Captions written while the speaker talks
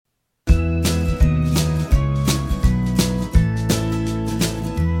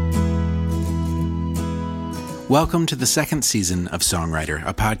Welcome to the second season of Songwriter,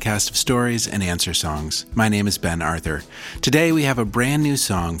 a podcast of stories and answer songs. My name is Ben Arthur. Today we have a brand new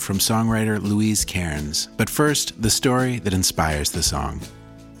song from songwriter Louise Cairns. But first, the story that inspires the song.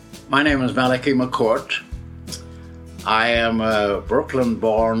 My name is Malachy McCourt. I am a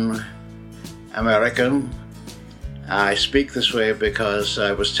Brooklyn-born American. I speak this way because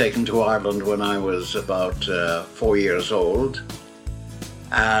I was taken to Ireland when I was about 4 years old.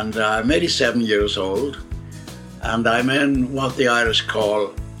 And I'm 87 years old. And I'm in what the Irish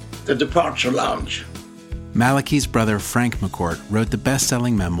call the departure lounge. Malachy's brother Frank McCourt wrote the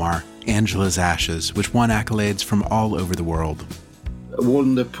best-selling memoir, Angela's Ashes, which won accolades from all over the world.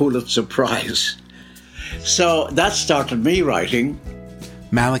 Won the Pulitzer Prize. So that started me writing.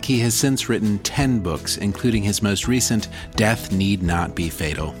 Malachy has since written 10 books, including his most recent, Death Need Not Be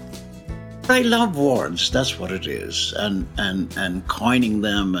Fatal. I love words, that's what it is, and coining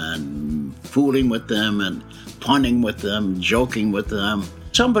them and fooling with them and punning with them, joking with them.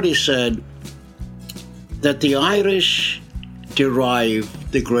 Somebody said that the Irish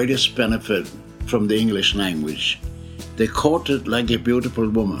derive the greatest benefit from the English language. They quote it like a beautiful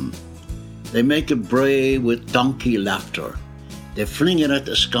woman. They make it bray with donkey laughter. They fling it at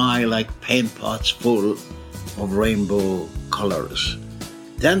the sky like paint pots full of rainbow colours.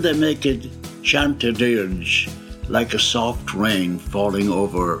 Then they make it chant a dirge like a soft rain falling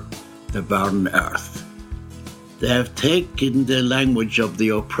over the barren earth. They have taken the language of the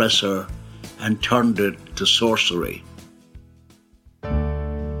oppressor and turned it to sorcery.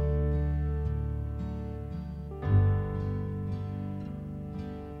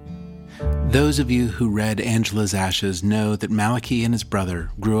 Those of you who read Angela's Ashes know that Malachy and his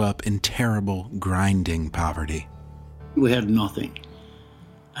brother grew up in terrible, grinding poverty. We had nothing.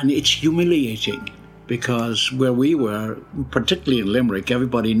 And it's humiliating because where we were, particularly in Limerick,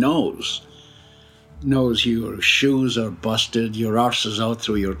 everybody knows your shoes are busted, your arse is out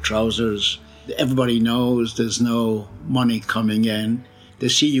through your trousers. Everybody knows there's no money coming in. They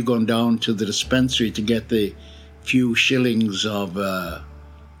see you going down to the dispensary to get the few shillings of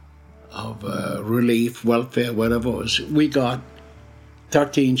relief, welfare, whatever it was. We got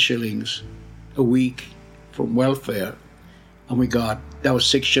 13 shillings a week from welfare, and that was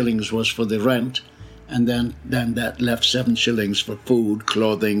 6 shillings was for the rent, and then that left 7 shillings for food,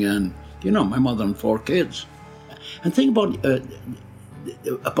 clothing, and my mother and 4 kids. And think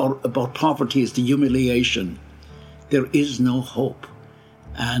about poverty is the humiliation. There is no hope,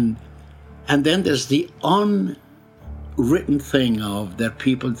 and then there's the unwritten thing of that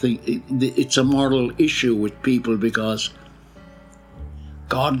people think it's a moral issue with people because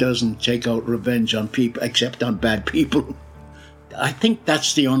God doesn't take out revenge on people except on bad people. I think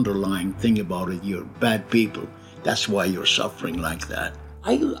that's the underlying thing about it. You're bad people. That's why you're suffering like that.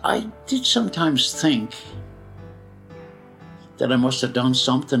 I did sometimes think that I must have done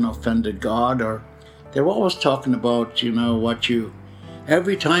something, offended God, or they're always talking about,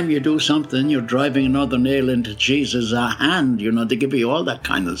 every time you do something, you're driving another nail into Jesus' hand, they give you all that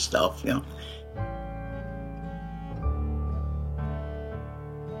kind of stuff,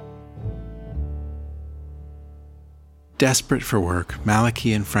 Desperate for work,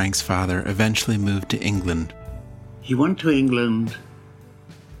 Malachy and Frank's father eventually moved to England. He went to England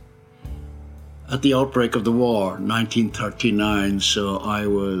at the outbreak of the war, 1939, so I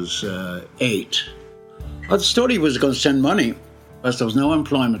was 8. Well, the story was going to send money, because there was no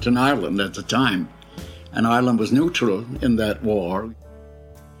employment in Ireland at the time, and Ireland was neutral in that war.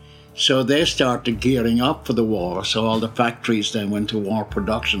 So they started gearing up for the war, so all the factories then went to war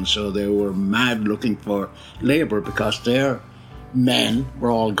production, so they were mad looking for labour because their men were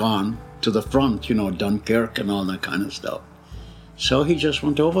all gone to the front, Dunkirk and all that kind of stuff. So he just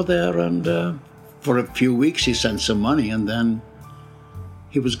went over there and for a few weeks he sent some money and then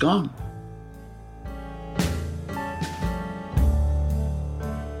he was gone.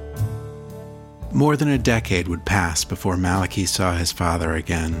 More than a decade would pass before Malachy saw his father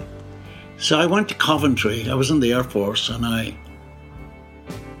again. So I went to Coventry. I was in the Air Force and I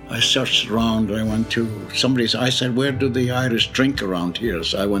searched around. I went to I said, where do the Irish drink around here?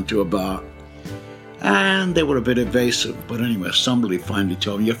 So I went to a bar. And they were a bit evasive. But anyway, somebody finally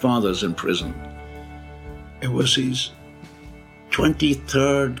told me, your father's in prison. It was his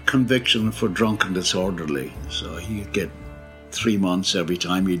 23rd conviction for drunk and disorderly. So he'd get 3 months every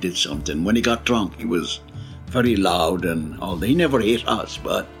time he did something. When he got drunk, he was very loud and all that. He never hit us,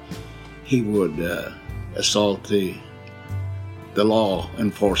 but he would assault the law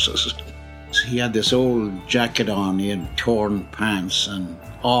enforcers. So he had this old jacket on, he had torn pants and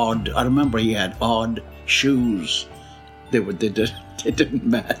I remember he had odd shoes. They didn't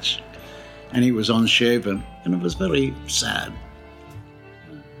match. And he was unshaven. And it was very sad.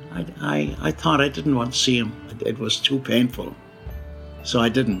 I thought I didn't want to see him. It was too painful. So I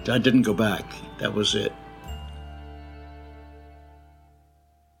didn't go back. That was it.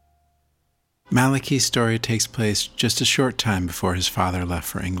 Malachi's story takes place just a short time before his father left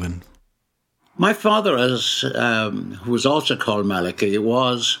for England. My father, who was also called Malachi,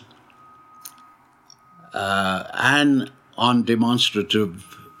 was an undemonstrative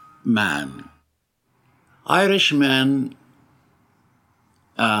man. Irish men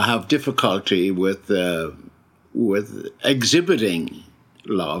have difficulty with exhibiting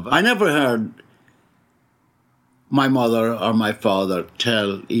love. I never heard my mother or my father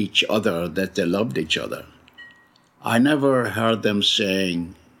tell each other that they loved each other. I never heard them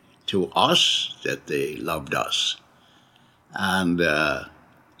saying to us that they loved us. And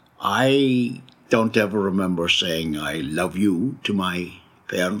I don't ever remember saying I love you to my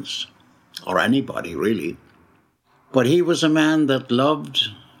parents or anybody, really. But he was a man that loved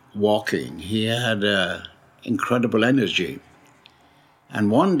walking. He had incredible energy. And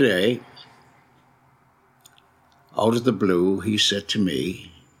one day, out of the blue, he said to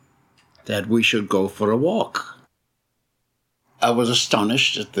me that we should go for a walk. I was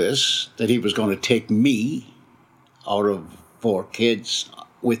astonished at this, that he was going to take me out of 4 kids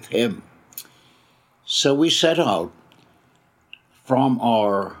with him. So we set out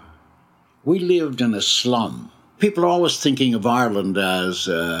we lived in a slum. People are always thinking of Ireland as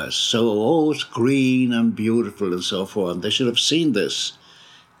it's green and beautiful and so forth. They should have seen this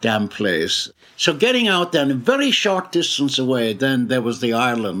damn place. So getting out then, a very short distance away, then there was the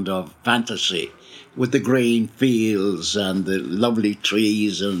Ireland of fantasy with the green fields and the lovely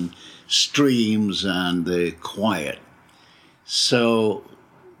trees and streams and the quiet. So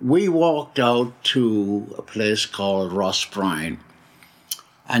we walked out to a place called Rossbrine.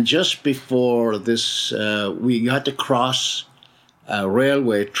 And just before this, we had to cross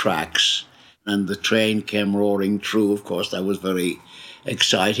railway tracks, and the train came roaring through. Of course, that was very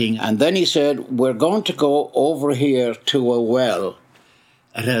exciting. And then he said, we're going to go over here to a well.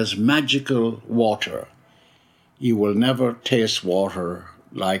 It has magical water. You will never taste water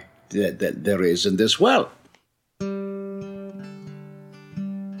like that there is in this well.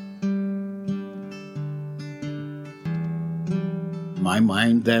 My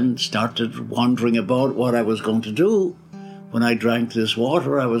mind then started wondering about what I was going to do. When I drank this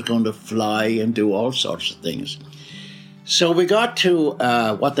water, I was going to fly and do all sorts of things. So we got to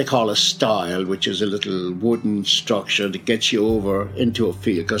what they call a stile, which is a little wooden structure that gets you over into a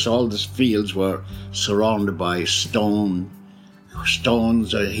field, because all these fields were surrounded by stones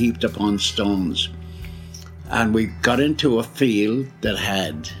heaped upon stones. And we got into a field that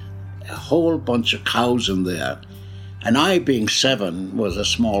had a whole bunch of cows in there. And I, being 7, was a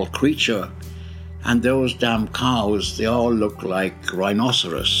small creature. And those damn cows, they all looked like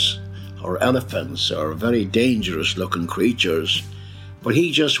rhinoceros or elephants or very dangerous-looking creatures. But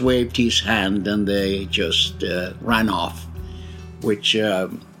he just waved his hand and they just ran off, which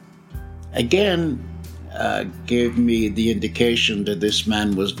again gave me the indication that this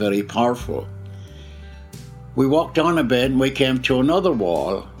man was very powerful. We walked on a bit and we came to another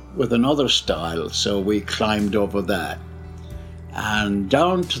wall with another stile, so we climbed over that. And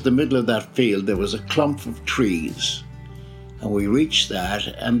down to the middle of that field, there was a clump of trees. And we reached that,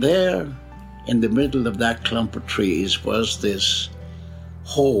 and there, in the middle of that clump of trees, was this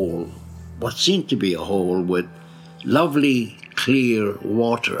hole, what seemed to be a hole with lovely, clear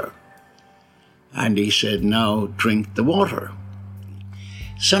water. And he said, now drink the water.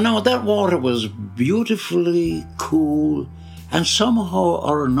 So now that water was beautifully cool, and somehow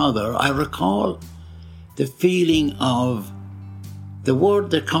or another, I recall the feeling of the word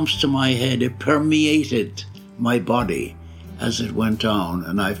that comes to my head. It permeated my body as it went on,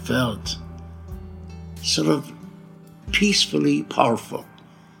 and I felt sort of peacefully powerful.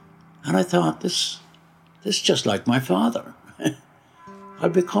 And I thought, this is just like my father. I'll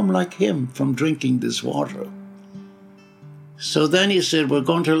become like him from drinking this water. So then he said, we're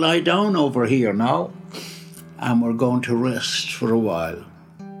going to lie down over here now, and we're going to rest for a while.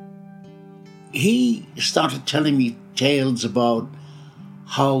 He started telling me tales about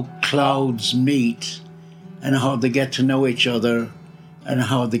how clouds meet and how they get to know each other and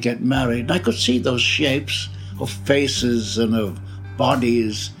how they get married. And I could see those shapes of faces and of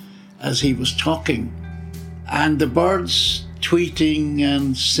bodies as he was talking. And the birds tweeting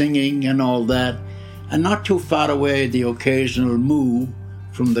and singing and all that. And not too far away, the occasional moo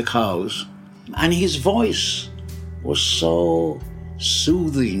from the cows. And his voice was so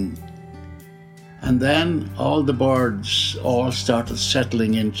soothing. And then all the birds all started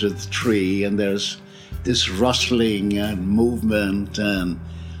settling into the tree, and there's this rustling and movement, and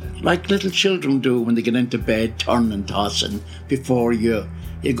like little children do when they get into bed, turn and tossing before you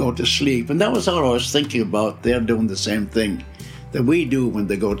go to sleep. And that was all I was thinking about. They're doing the same thing that we do when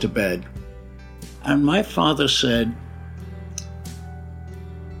they go to bed. And my father said,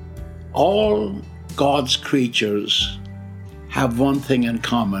 all God's creatures have one thing in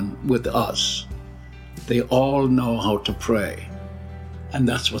common with us. They all know how to pray. And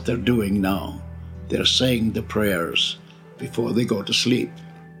that's what they're doing now. They're saying the prayers before they go to sleep.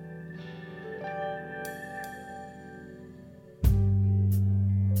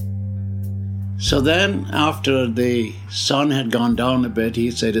 So then, after the sun had gone down a bit,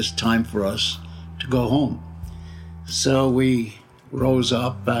 he said, it's time for us to go home. So we rose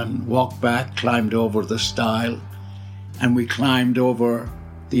up and walked back, climbed over the stile, and we climbed over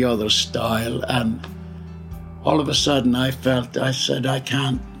the other stile, and all of a sudden I said, I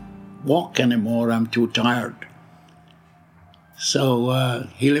can't walk anymore, I'm too tired. So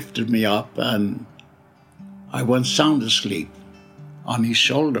he lifted me up and I went sound asleep on his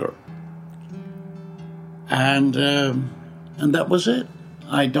shoulder. And that was it.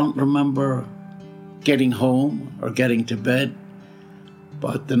 I don't remember getting home or getting to bed,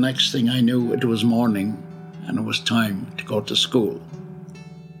 but the next thing I knew, it was morning and it was time to go to school.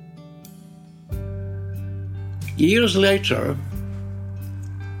 Years later,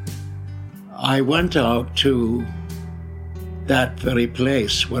 I went out to that very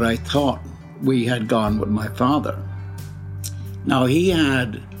place where I thought we had gone with my father. Now, he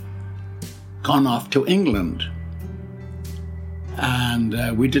had gone off to England,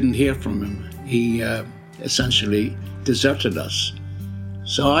 and we didn't hear from him. He essentially deserted us.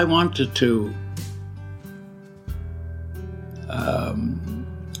 So I wanted to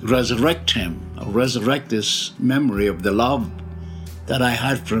resurrect him, or resurrect this memory of the love that I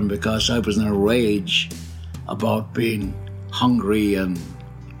had for him, because I was in a rage about being hungry and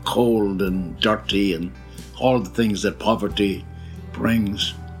cold and dirty and all the things that poverty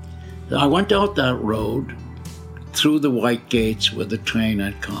brings. I went out that road, through the white gates where the train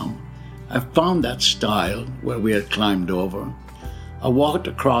had come. I found that stile where we had climbed over. I walked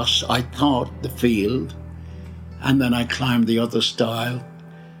across, I thought, the field, and then I climbed the other stile,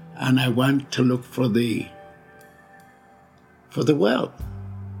 and I went to look for the well.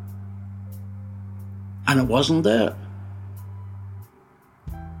 And it wasn't there.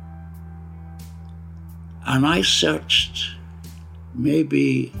 And I searched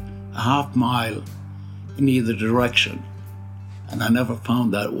maybe a half mile in either direction, and I never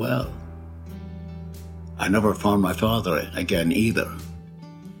found that well. I never found my father again either.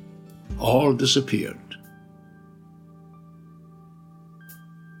 All disappeared.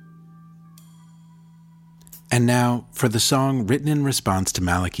 And now for the song written in response to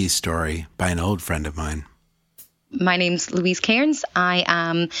Malachi's story by an old friend of mine. My name's Louise Cairns. I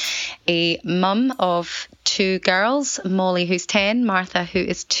am a mum of two girls, Molly, who's 10, Martha, who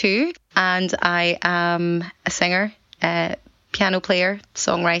is 2, and I am a singer, piano player,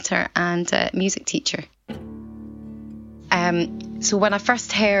 songwriter, and music teacher. So when I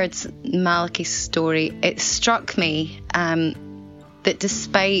first heard Malachi's story, it struck me that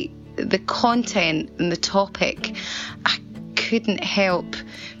despite the content and the topic, I couldn't help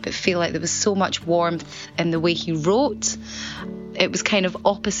but feel like there was so much warmth in the way he wrote. It was kind of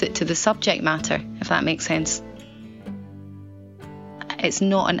opposite to the subject matter, if that makes sense. It's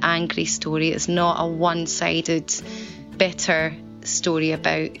not an angry story. It's not a one-sided, bitter story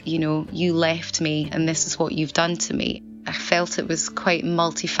about, you left me and this is what you've done to me. I felt it was quite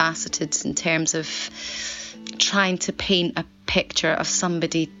multifaceted in terms of trying to paint a picture of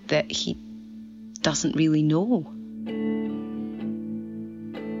somebody that he doesn't really know.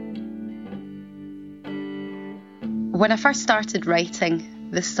 When I first started writing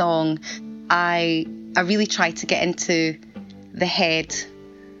the song, I really tried to get into the head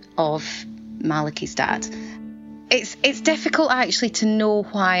of Malachi's dad. It's difficult actually to know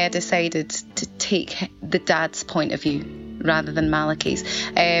why I decided to take the dad's point of view rather than Malachi's.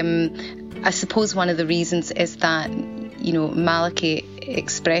 I suppose one of the reasons is that, Malachi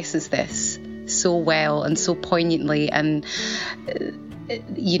expresses this so well and so poignantly, and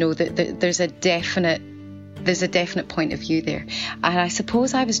there's a definite point of view there. And I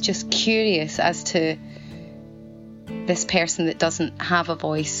suppose I was just curious as to this person that doesn't have a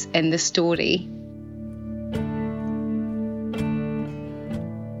voice in the story.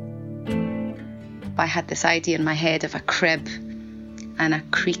 I had this idea in my head of a crib, and a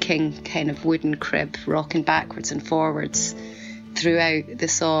creaking kind of wooden crib rocking backwards and forwards throughout the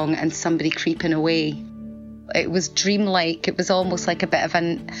song, and somebody creeping away. It was dreamlike. It was almost like a bit of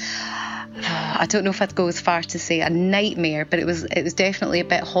I don't know if I'd go as far to say a nightmare, but it was definitely a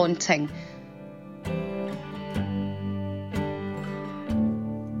bit haunting.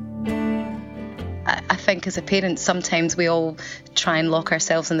 I think as a parent, sometimes we all try and lock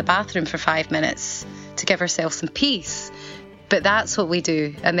ourselves in the bathroom for 5 minutes to give ourselves some peace. But that's what we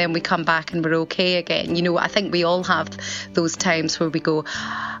do, and then we come back and we're okay again. You know, I think we all have those times where we go,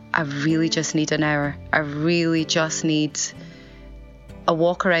 I really just need an hour. I really just need a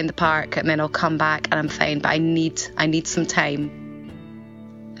walk around the park, and then I'll come back and I'm fine, but I need some time.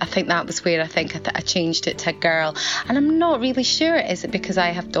 I think that was where I changed it to a girl. And I'm not really sure, is it because I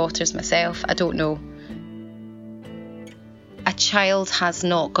have daughters myself? I don't know. A child has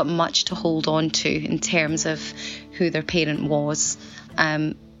not got much to hold on to in terms of who their parent was.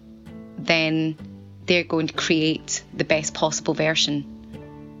 Then they're going to create the best possible version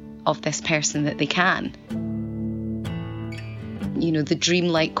of this person that they can. You know, the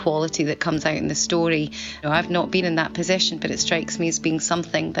dreamlike quality that comes out in the story. You know, I've not been in that position, but it strikes me as being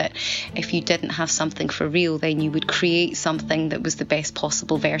something that if you didn't have something for real, then you would create something that was the best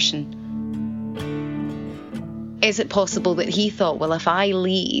possible version. Is it possible that he thought, well, if I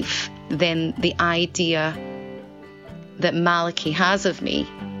leave, then the idea that Malachi has of me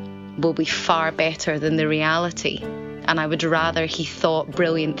will be far better than the reality, and I would rather he thought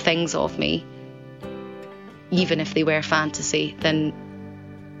brilliant things of me, even if they were fantasy, than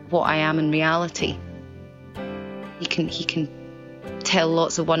what I am in reality. He can tell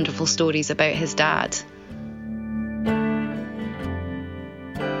lots of wonderful stories about his dad.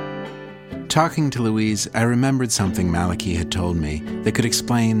 Talking to Louise, I remembered something Malachi had told me that could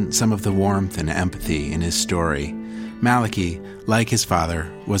explain some of the warmth and empathy in his story. Malachi, like his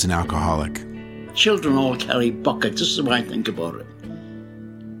father, was an alcoholic. Children all carry buckets. This is the way I think about it.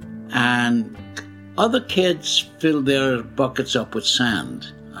 And other kids fill their buckets up with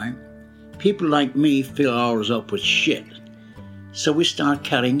sand, right? People like me fill ours up with shit. So we start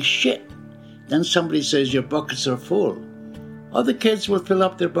carrying shit. Then somebody says, your buckets are full. Other kids will fill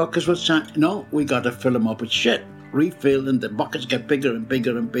up their buckets with sand. No, we got to fill them up with shit. Refill, and the buckets get bigger and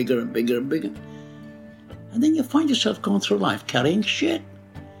bigger and bigger and bigger and bigger. And then you find yourself going through life carrying shit.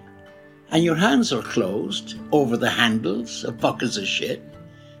 And your hands are closed over the handles of buckets of shit.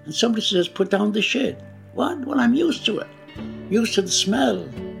 And somebody says, put down the shit. What? Well, I'm used to it. Used to the smell.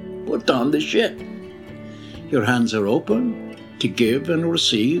 Put down the shit. Your hands are open to give and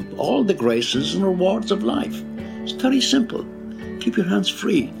receive all the graces and rewards of life. It's very simple. Keep your hands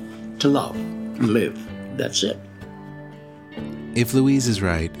free to love and live. That's it. If Louise is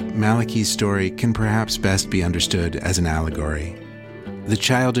right, Malachi's story can perhaps best be understood as an allegory. The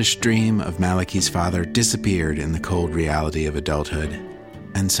childish dream of Malachi's father disappeared in the cold reality of adulthood,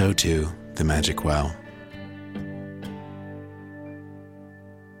 and so too the magic well.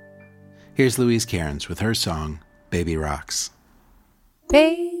 Here's Louise Cairns with her song, Baby Rocks.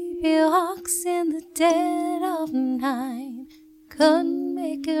 Baby rocks in the dead of night, couldn't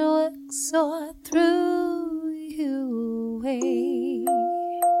make it work, so I threw you away.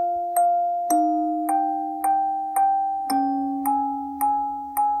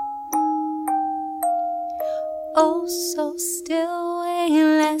 Oh, so still,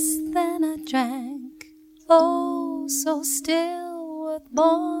 weighing less than I drank. Oh, so still, worth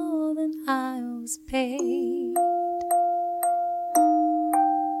more than I was paid.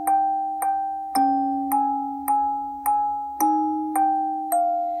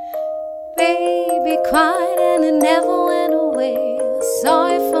 Baby cried and it never went away. I saw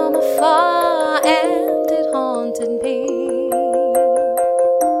it from afar and it haunted me.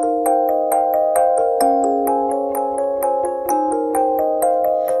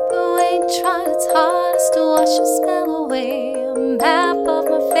 The rain tried its hardest to wash your smell away. A map of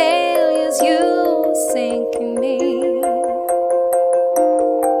my failures, you were sinking me.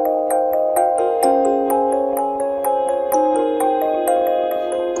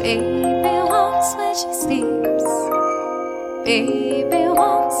 Baby walks when she sleeps. Baby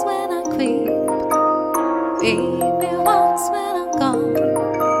walks when I creep. Baby walks when I'm gone.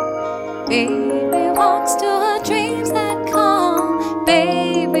 Baby walks to her dreams that come.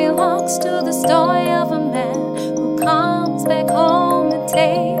 Baby walks to the story of a man who comes back home and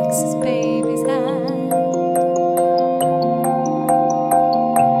takes his baby's hand.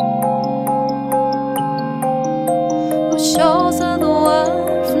 Who shows her the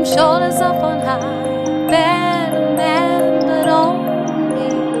world from shoulders up on high. Better man, but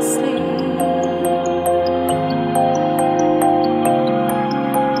only sleep.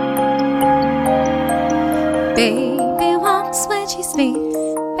 Baby walks when she sleeps.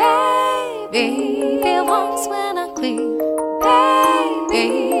 Baby walks when I creep.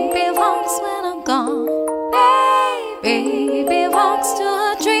 Baby walks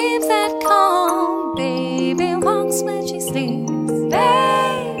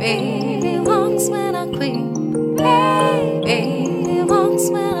Baby walks when I quit. Baby walks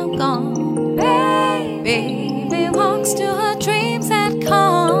when I'm gone. Baby walks to her dreams that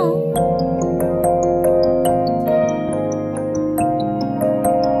come.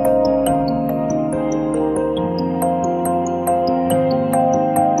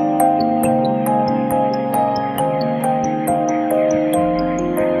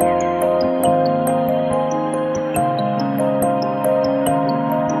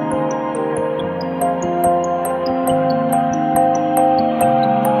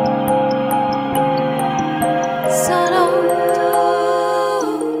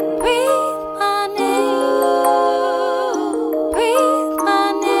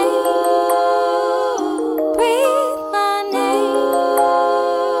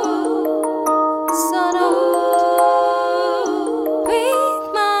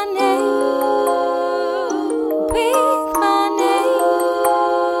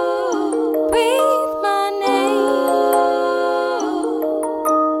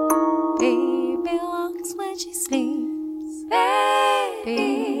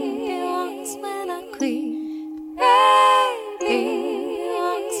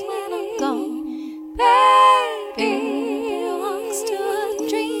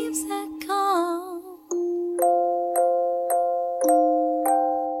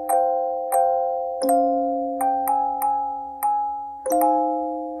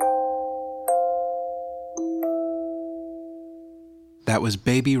 That was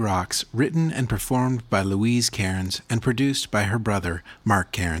Baby Rocks, written and performed by Louise Cairns and produced by her brother,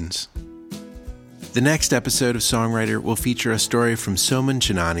 Mark Cairns. The next episode of Songwriter will feature a story from Soman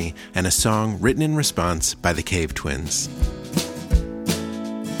Chinani and a song written in response by the Cave Twins.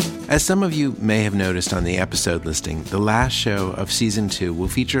 As some of you may have noticed on the episode listing, the last show of Season 2 will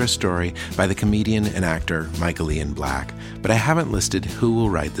feature a story by the comedian and actor Michael Ian Black, but I haven't listed who will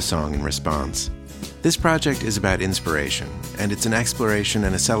write the song in response. This project is about inspiration, and it's an exploration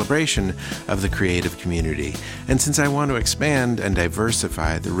and a celebration of the creative community. And since I want to expand and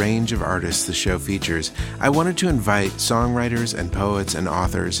diversify the range of artists the show features, I wanted to invite songwriters and poets and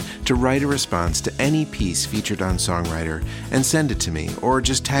authors to write a response to any piece featured on Songwriter and send it to me, or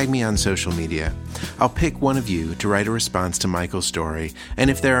just tag me on social media. I'll pick one of you to write a response to Michael's story,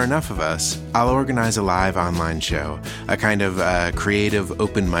 and if there are enough of us, I'll organize a live online show, a kind of creative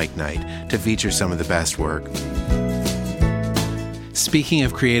open mic night, to feature some of the best work. Speaking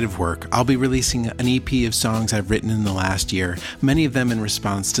of creative work, I'll be releasing an EP of songs I've written in the last year, many of them in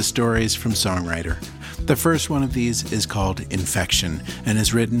response to stories from Songwriter. The first one of these is called Infection and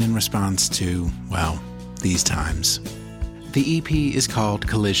is written in response to, well, these times. The EP is called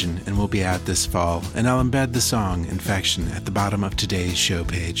Collision and will be out this fall, and I'll embed the song Infection at the bottom of today's show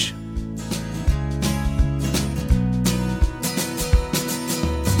page.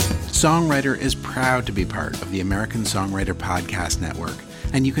 Songwriter is proud to be part of the American Songwriter Podcast Network,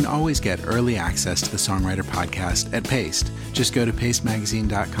 and you can always get early access to the Songwriter Podcast at Paste. Just go to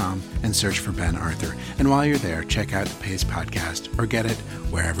pastemagazine.com and search for Ben Arthur, and while you're there, check out the Paste Podcast or get it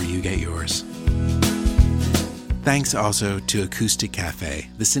wherever you get yours. Thanks also to Acoustic Cafe,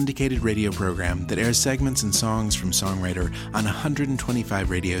 the syndicated radio program that airs segments and songs from Songwriter on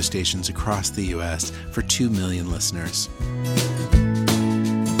 125 radio stations across the U.S. for 2 million listeners.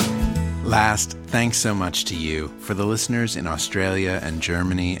 Last, thanks so much to you, for the listeners in Australia and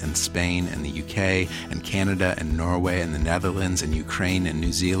Germany and Spain and the UK and Canada and Norway and the Netherlands and Ukraine and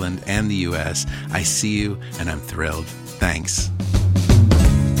New Zealand and the US. I see you and I'm thrilled. Thanks.